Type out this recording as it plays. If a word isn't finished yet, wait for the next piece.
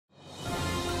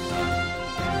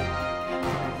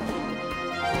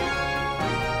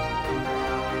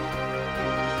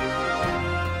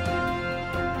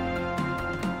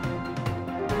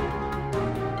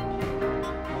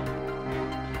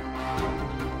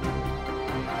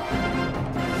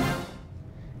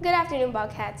Good afternoon,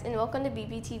 Bobcats, and welcome to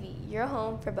BBTV, your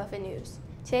home for Buffett News.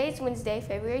 Today is Wednesday,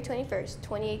 February 21st,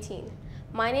 2018.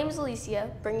 My name is Alicia,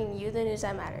 bringing you the news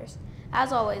that matters.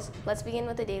 As always, let's begin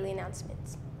with the daily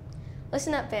announcements.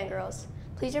 Listen up, fangirls.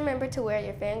 Please remember to wear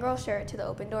your fangirl shirt to the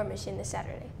Open Door mission this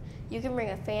Saturday. You can bring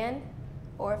a fan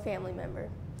or a family member.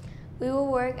 We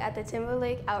will work at the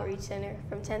Timberlake Outreach Center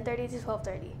from 10:30 to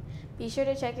 12:30. Be sure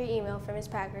to check your email from Ms.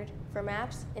 Packard for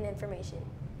maps and information.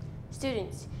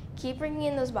 Students, keep bringing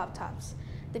in those Bob Tops.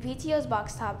 The PTO's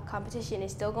Box Top competition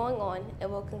is still going on and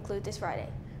will conclude this Friday.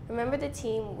 Remember, the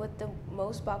team with the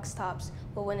most Box Tops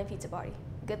will win a pizza party.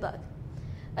 Good luck.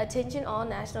 Attention all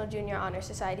National Junior Honor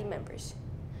Society members.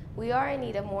 We are in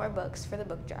need of more books for the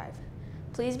book drive.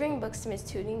 Please bring books to Ms.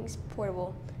 Tooting's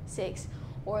Portable 6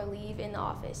 or leave in the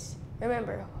office.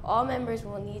 Remember, all members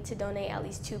will need to donate at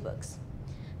least 2 books.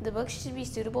 The books should be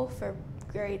suitable for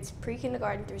grades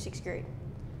pre-kindergarten through 6th grade.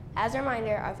 As a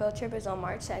reminder, our field trip is on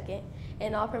March 2nd,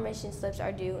 and all permission slips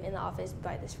are due in the office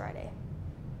by this Friday.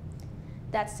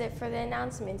 That's it for the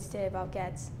announcements today,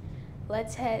 Bobcats.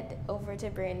 Let's head over to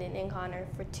Brandon and Connor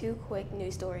for 2 quick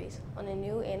news stories on a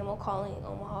new Animal Calling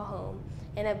Omaha home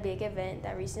and a big event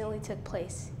that recently took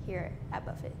place here at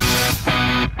Buffett.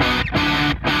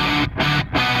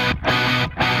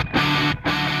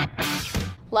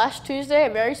 Last Tuesday, a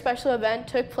very special event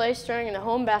took place during a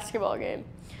home basketball game.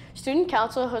 Student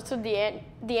Council hosted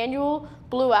the annual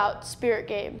Blue Out Spirit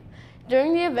Game.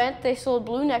 During the event, they sold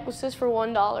blue necklaces for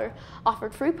 $1,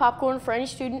 offered free popcorn for any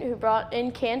student who brought in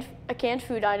a canned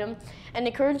food item, and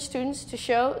encouraged students to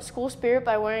show school spirit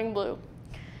by wearing blue.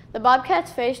 The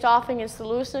Bobcats faced off against the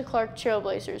Lewis and Clark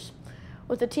Trailblazers,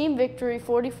 with a team victory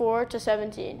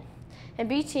 44-17, and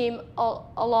B team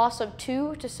a loss of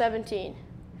 2-17.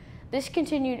 This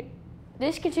continued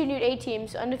A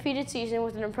team's undefeated season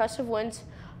with an impressive wins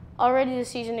already this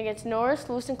season against Norris,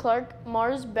 Lewis and Clark,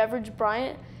 Mars, Beveridge,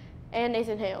 Bryant, and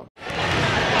Nathan Hale.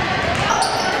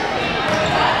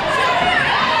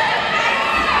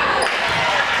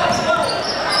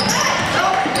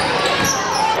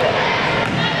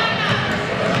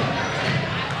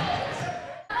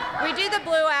 We do the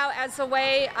Blue Out as a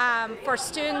way for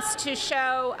students to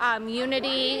show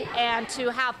unity and to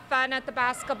have fun at the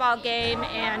basketball game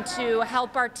and to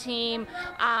help our team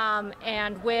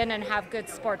and win and have good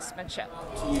sportsmanship.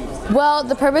 Well,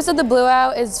 the purpose of the Blue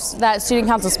Out is that Student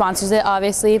Council sponsors it,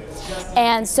 obviously,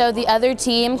 and so the other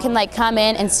team can come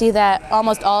in and see that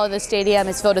almost all of the stadium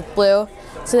is filled with blue,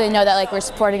 so they know that we're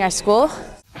supporting our school.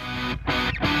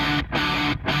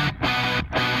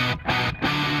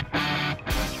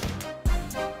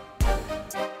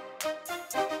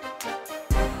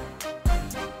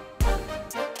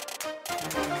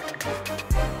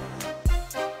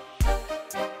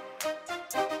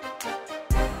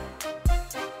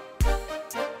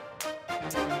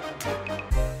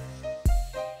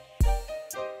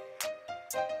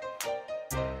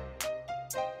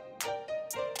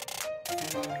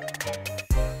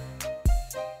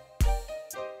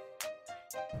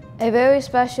 A very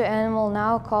special animal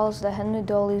now calls the Henry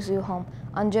Dooley Zoo home.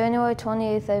 On January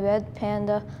 28th, a red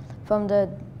panda from the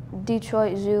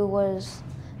Detroit Zoo was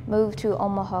moved to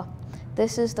Omaha.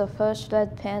 This is the first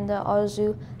red panda our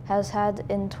zoo has had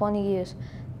in 20 years.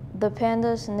 The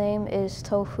panda's name is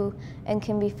Tofu and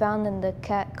can be found in the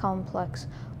cat complex,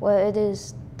 where it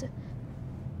is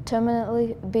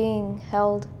permanently being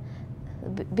held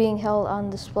on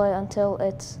display until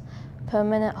its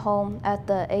permanent home at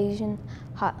the Asian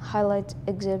Highlights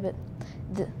exhibit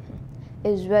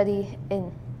is ready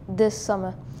in this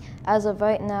summer. As of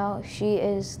right now, she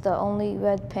is the only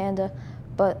red panda,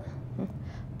 but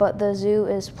the zoo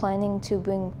is planning to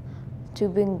bring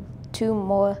 2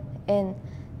 more in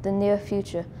the near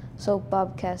future. So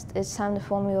Bobcast, it's time to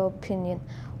form your opinion.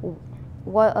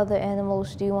 What other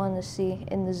animals do you want to see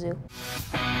in the zoo?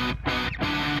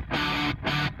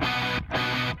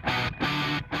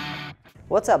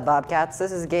 What's up, Bobcats?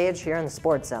 This is Gage here in the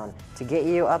Sports Zone to get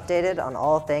you updated on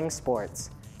all things sports.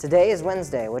 Today is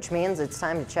Wednesday, which means it's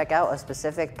time to check out a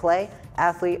specific play,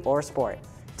 athlete, or sport.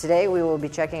 Today we will be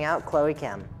checking out Chloe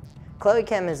Kim. Chloe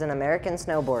Kim is an American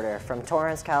snowboarder from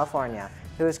Torrance, California,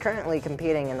 who is currently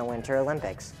competing in the Winter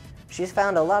Olympics. She's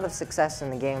found a lot of success in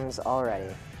the games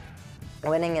already,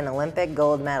 winning an Olympic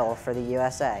gold medal for the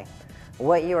USA.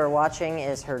 What you are watching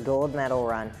is her gold medal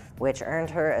run, which earned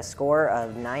her a score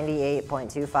of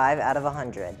 98.25 out of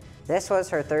 100. This was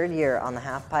her 3rd year on the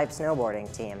halfpipe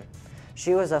snowboarding team.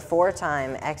 She was a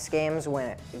 4-time X Games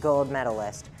gold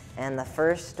medalist and the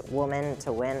first woman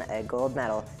to win a gold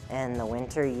medal in the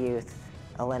Winter Youth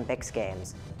Olympics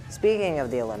Games. Speaking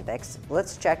of the Olympics,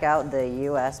 let's check out the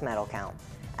U.S. medal count.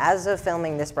 As of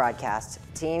filming this broadcast,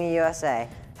 Team USA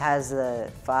has the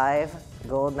 5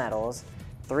 gold medals,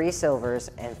 3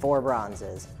 silvers, and 4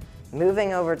 bronzes.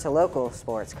 Moving over to local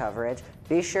sports coverage,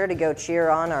 be sure to go cheer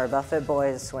on our Buffett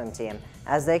boys swim team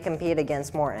as they compete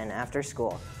against Morton after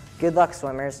school. Good luck,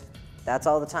 swimmers. That's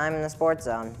all the time in the Sports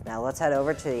Zone. Now let's head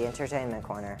over to the Entertainment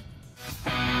Corner.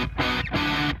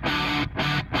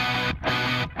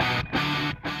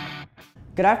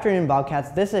 Good afternoon, Bobcats.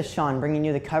 This is Sean bringing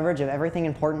you the coverage of everything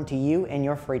important to you in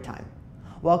your free time.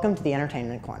 Welcome to the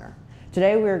Entertainment Corner.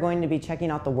 Today we are going to be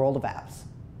checking out the world of apps.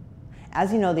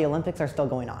 As you know, the Olympics are still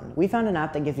going on. We found an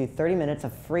app that gives you 30 minutes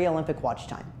of free Olympic watch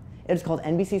time. It is called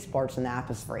NBC Sports and the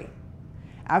app is free.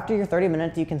 After your 30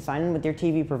 minutes, you can sign in with your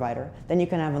TV provider, then you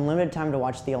can have unlimited time to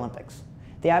watch the Olympics.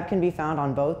 The app can be found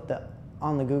on both the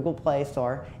Google Play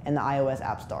Store and the iOS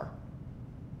App Store.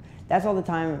 That's all the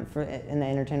time in the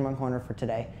Entertainment Corner for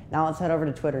today. Now let's head over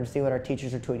to Twitter to see what our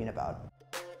teachers are tweeting about.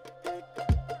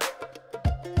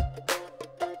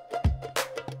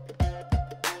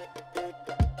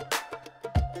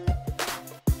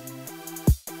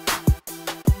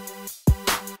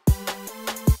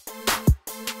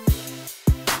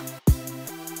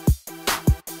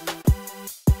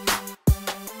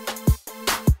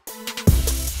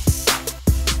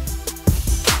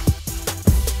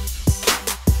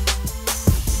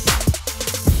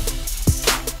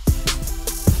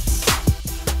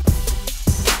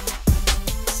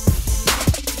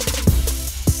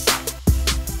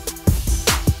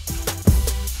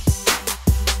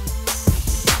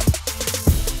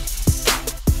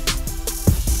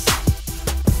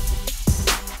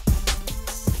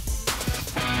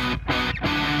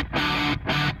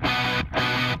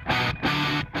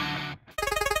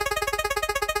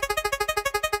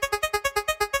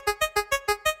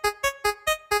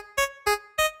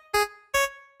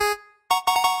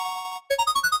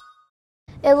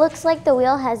 It looks like the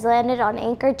wheel has landed on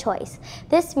Anchor Choice.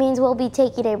 This means we'll be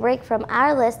taking a break from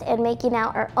our list and making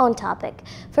out our own topic.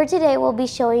 For today, we'll be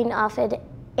showing off an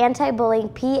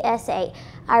anti-bullying PSA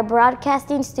our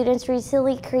broadcasting students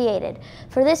recently created.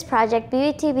 For this project,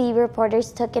 BBTV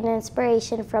reporters took an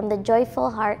inspiration from the Joyful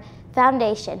Heart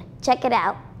Foundation. Check it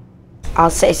out. I'll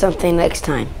say something next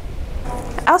time.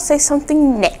 I'll say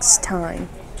something next time.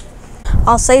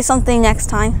 I'll say something next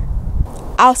time.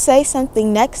 I'll say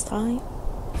something next time.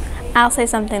 I'll say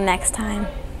something next time.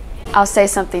 I'll say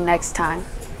something next time.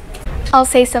 I'll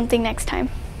say something next time.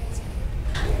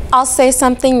 I'll say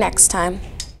something next time.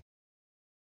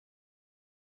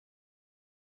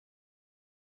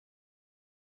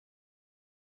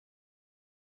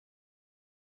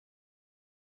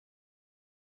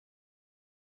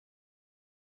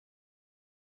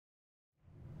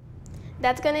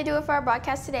 That's going to do it for our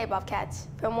broadcast today, Bobcats.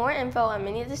 For more info on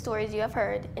many of the stories you have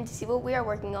heard and to see what we are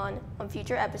working on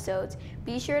future episodes,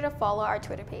 be sure to follow our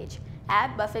Twitter page,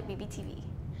 @BuffettBBTV.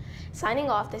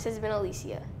 Signing off, this has been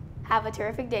Alicia. Have a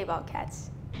terrific day, Bobcats.